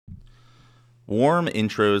Warm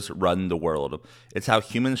intros run the world. It's how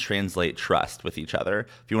humans translate trust with each other.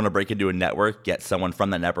 If you want to break into a network, get someone from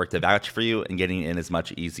that network to vouch for you, and getting in is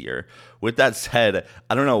much easier. With that said,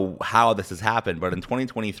 I don't know how this has happened, but in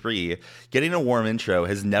 2023, getting a warm intro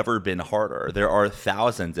has never been harder. There are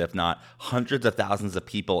thousands, if not hundreds of thousands of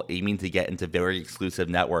people aiming to get into very exclusive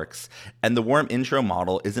networks, and the warm intro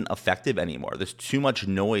model isn't effective anymore. There's too much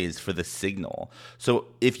noise for the signal. So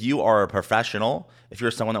if you are a professional, if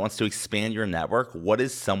you're someone that wants to expand your network, what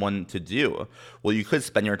is someone to do? Well, you could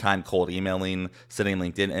spend your time cold emailing, sending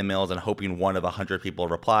LinkedIn emails, and hoping one of 100 people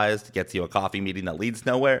replies to get you a coffee meeting that leads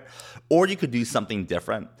nowhere. Or you could do something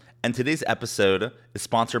different. And today's episode is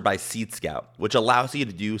sponsored by Seed Scout, which allows you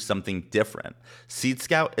to do something different. Seed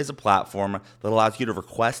Scout is a platform that allows you to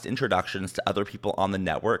request introductions to other people on the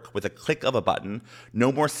network with a click of a button.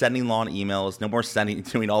 No more sending long emails, no more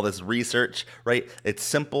doing all this research, right? It's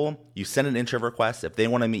simple. You send an intro request. If they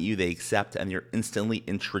want to meet you, they accept, and you're instantly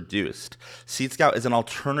introduced. Seed Scout is an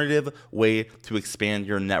alternative way to expand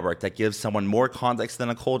your network that gives someone more context than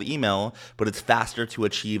a cold email, but it's faster to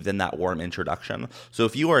achieve than that warm introduction. So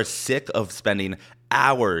if you are sick of spending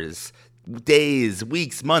hours, days,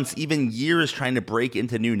 weeks, months, even years trying to break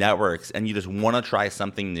into new networks and you just want to try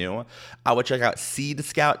something new, I would check out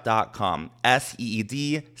seedscout.com,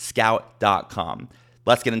 SEED scout.com.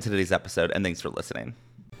 Let's get into today's episode, and thanks for listening.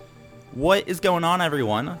 What is going on,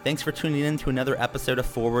 everyone? Thanks for tuning in to another episode of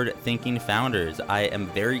Forward Thinking Founders. I am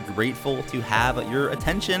very grateful to have your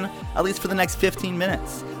attention, at least for the next 15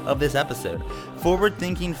 minutes of this episode. Forward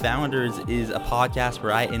Thinking Founders is a podcast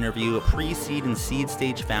where I interview pre-seed and seed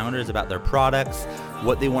stage founders about their products,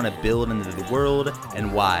 what they want to build into the world,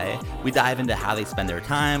 and why. We dive into how they spend their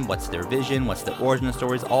time, what's their vision, what's the origin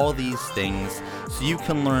stories, all these things, so you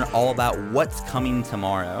can learn all about what's coming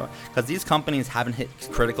tomorrow. Because these companies haven't hit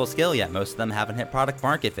critical scale yet. Most of them haven't hit product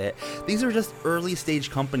market fit. These are just early stage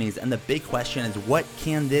companies, and the big question is, what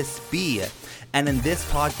can this be? And in this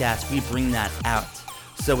podcast, we bring that out.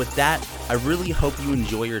 So with that, I really hope you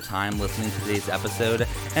enjoy your time listening to today's episode.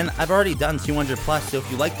 And I've already done 200 plus, so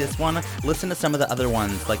if you like this one, listen to some of the other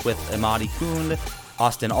ones, like with Imadi Kund,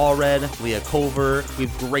 Austin Allred, Leah Culver. We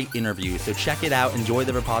have great interviews, so check it out, enjoy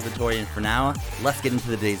the repository, and for now, let's get into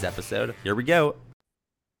today's episode. Here we go.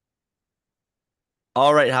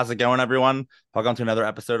 All right, how's it going, everyone? Welcome to another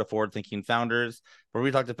episode of Forward Thinking Founders, where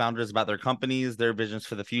we talk to founders about their companies, their visions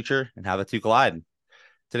for the future, and how the two collide.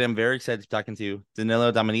 Today, I'm very excited to be talking to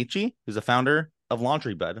Danilo Dominici, who's a founder of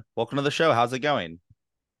LaundryBud. Welcome to the show. How's it going?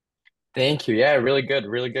 Thank you. Yeah, really good,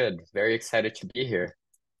 really good. Very excited to be here.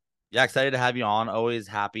 Yeah, excited to have you on. Always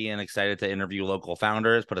happy and excited to interview local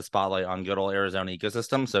founders, put a spotlight on good old Arizona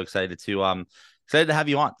ecosystem. So excited to have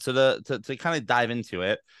you on. So to kind of dive into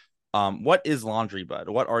it, what is LaundryBud?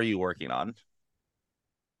 What are you working on?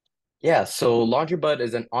 Yeah, so LaundryBud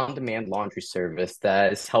is an on-demand laundry service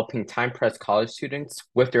that is helping time-pressed college students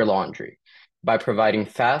with their laundry by providing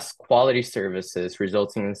fast, quality services,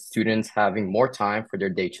 resulting in students having more time for their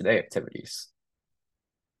day-to-day activities.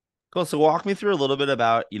 Cool. So walk me through a little bit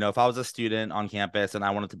about, if I was a student on campus and I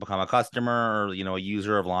wanted to become a customer or, a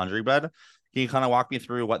user of LaundryBud, can you kind of walk me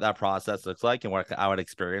through what that process looks like and what I would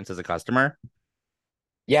experience as a customer?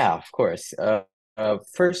 Yeah, of course.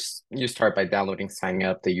 First, you start by downloading, signing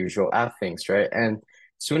up, the usual app things, right? And as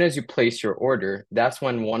soon as you place your order, that's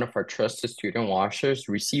when one of our trusted student washers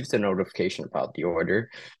receives a notification about the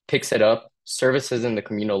order, picks it up, services in the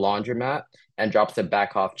communal laundromat, and drops it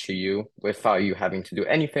back off to you without you having to do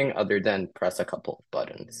anything other than press a couple of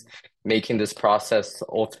buttons, making this process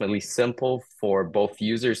ultimately simple for both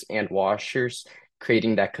users and washers,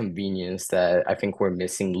 creating that convenience that I think we're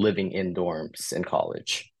missing living in dorms in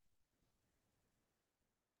college.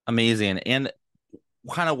 Amazing. And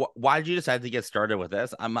kind of why did you decide to get started with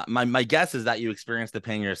this? My guess is that you experienced the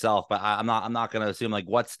pain yourself, but I'm not going to assume, like,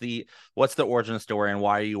 what's the origin story and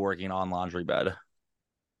why are you working on LaundryBud?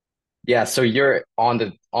 Yeah, so you're on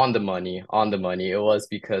the money. It was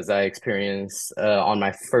because I experienced on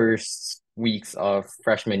my first weeks of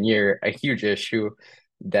freshman year a huge issue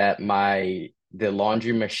that the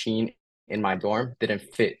laundry machine in my dorm didn't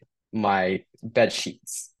fit my bed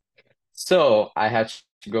sheets. So I had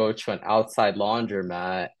to go to an outside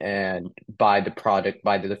laundromat and buy the product,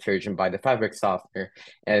 buy the detergent, buy the fabric softener.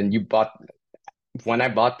 And when I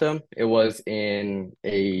bought them, it was in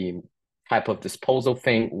a type of disposal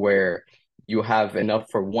thing where you have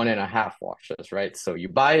enough for one and a half washes, right? So you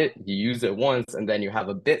buy it, you use it once, and then you have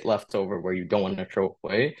a bit left over where you don't want to throw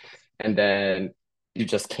away. And then you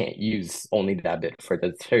just can't use only that bit for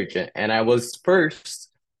the detergent. And I was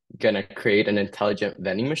first gonna create an intelligent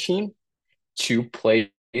vending machine to place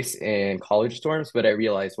space in college dorms, but I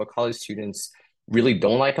realized what college students really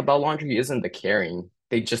don't like about laundry isn't the caring.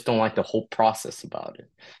 They just don't like the whole process about it.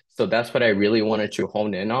 So that's what I really wanted to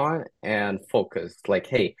hone in on and focus. Like,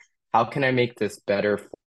 hey, how can I make this better for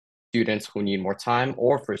students who need more time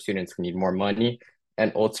or for students who need more money?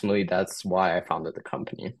 And ultimately, that's why I founded the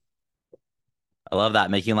company. I love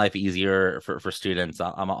that, making life easier for students.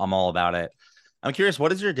 I'm all about it. I'm curious, what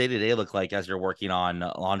does your day to day look like as you're working on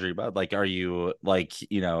LaundryBud? Like, are you like,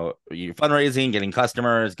 you fundraising, getting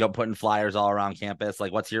customers, go putting flyers all around campus?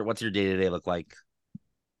 Like, what's your day to day look like?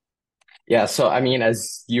 Yeah, so I mean,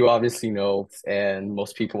 as you obviously know, and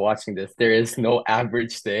most people watching this, there is no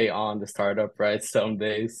average day on the startup, right? Some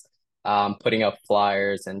days, putting up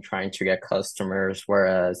flyers and trying to get customers,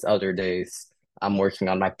 whereas other days, I'm working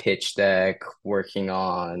on my pitch deck, working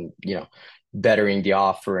on, bettering the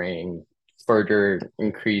offering, further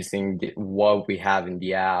increasing what we have in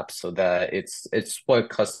the app so that it's what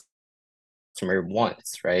customer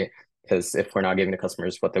wants, right? Because if we're not giving the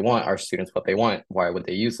customers what they want, our students what they want, why would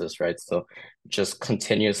they use us, right? So just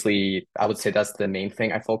continuously, I would say that's the main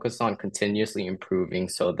thing I focus on, continuously improving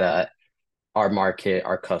so that our market,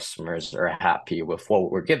 our customers are happy with what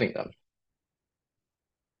we're giving them.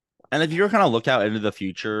 And if you were kind of look out into the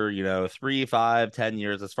future, 3, 5, 10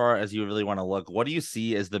 years, as far as you really want to look, what do you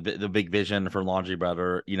see as the big vision for LaundryBud?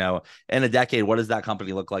 Or, in a decade, what does that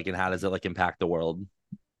company look like, and how does it like impact the world?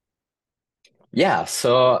 Yeah,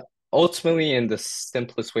 so ultimately, in the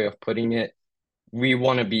simplest way of putting it, we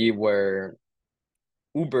want to be where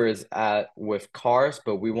Uber is at with cars,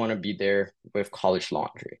 but we want to be there with college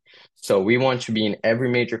laundry. So we want to be in every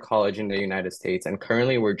major college in the United States. And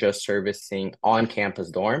currently, we're just servicing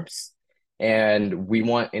on-campus dorms. And we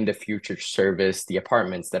want in the future to service the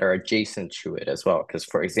apartments that are adjacent to it as well. Because,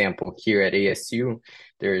 for example, here at ASU,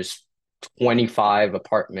 there's 25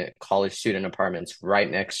 college student apartments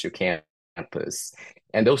right next to campus.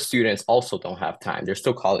 And those students also don't have time. They're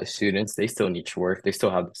still college students. They still need to work. They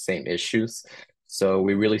still have the same issues. So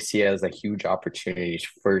we really see it as a huge opportunity to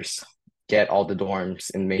first get all the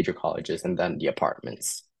dorms in major colleges and then the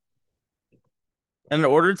apartments. And in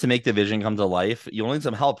order to make the vision come to life, you'll need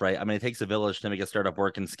some help, right? I mean, it takes a village to make a startup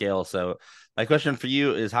work and scale. So, my question for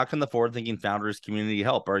you is, how can the forward-thinking founders community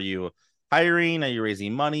help? Are you hiring? Are you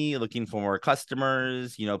raising money? Looking for more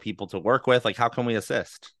customers? People to work with? Like, how can we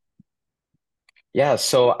assist? Yeah,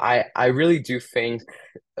 so I really do think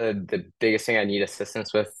the biggest thing I need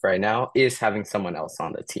assistance with right now is having someone else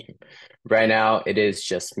on the team. Right now, it is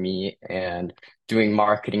just me and doing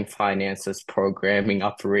marketing, finances, programming,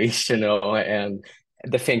 operational, and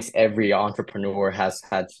the things every entrepreneur has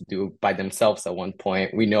had to do by themselves at one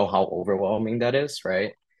point. We know how overwhelming that is,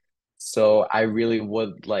 right? So I really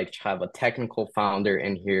would like to have a technical founder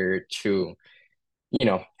in here to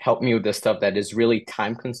help me with the stuff that is really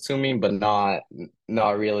time consuming, but not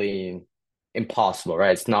really impossible,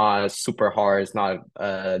 right? It's not super hard, it's not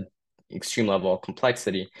extreme level of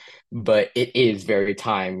complexity, but it is very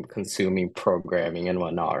time consuming programming and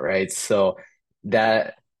whatnot, right? So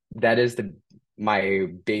that that is the my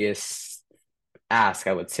biggest ask,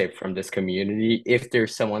 I would say, from this community. If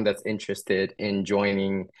there's someone that's interested in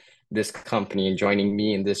joining this company and joining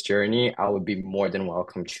me in this journey, I would be more than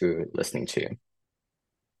welcome to listening to.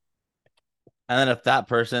 And then if that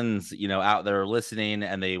person's, out there listening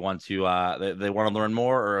and they want to they want to learn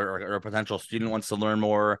more, or a potential student wants to learn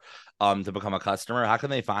more to become a customer, how can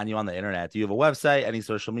they find you on the internet? Do you have a website, any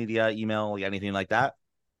social media, email, like anything like that?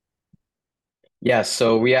 Yeah,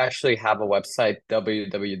 so we actually have a website,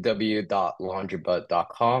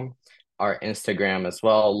 www.laundrybud.com, our Instagram as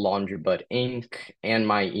well, LaundryBud Inc., and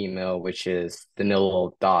my email, which is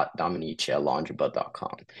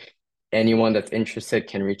danilo.dominici@laundrybud.com. Anyone that's interested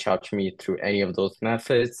can reach out to me through any of those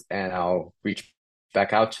methods, and I'll reach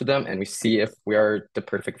back out to them and we see if we are the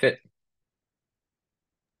perfect fit.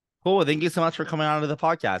 Cool. Thank you so much for coming on to the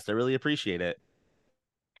podcast. I really appreciate it.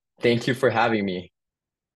 Thank you for having me.